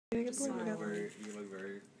recording. You look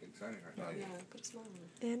very excited right now. Yeah, put a smile on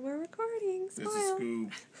it. And we're recording. Smile. This is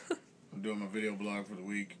Scoobs. I'm doing my video blog for the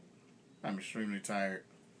week. I'm extremely tired.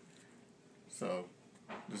 So,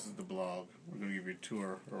 this is the blog. We're going to give you a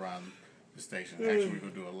tour around the station. Actually, we're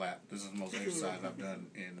going to do a lap. This is the most exercise I've done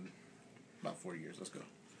in about 4 years. Let's go.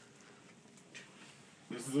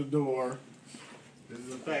 This is a door. This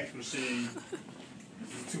is a fax machine.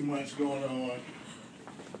 This is too much going on.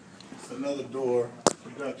 It's another door.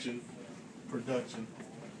 Production.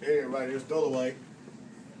 Hey everybody, it's Dolewite.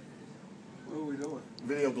 What are we doing?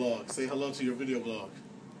 Video blog. Say hello to your video blog.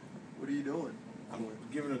 What are you doing? I'm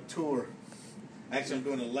giving a tour. Actually, I'm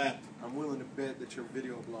doing a lap. I'm willing to bet that your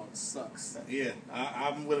video blog sucks. Yeah,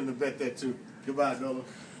 I'm willing to bet that too. Goodbye, Dola.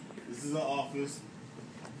 This is our office.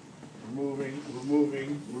 We're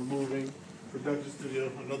moving. Production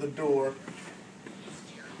studio, another door.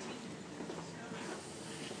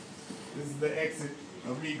 This is the exit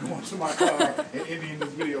of me going to my car and ending this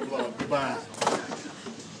video blog. Goodbye.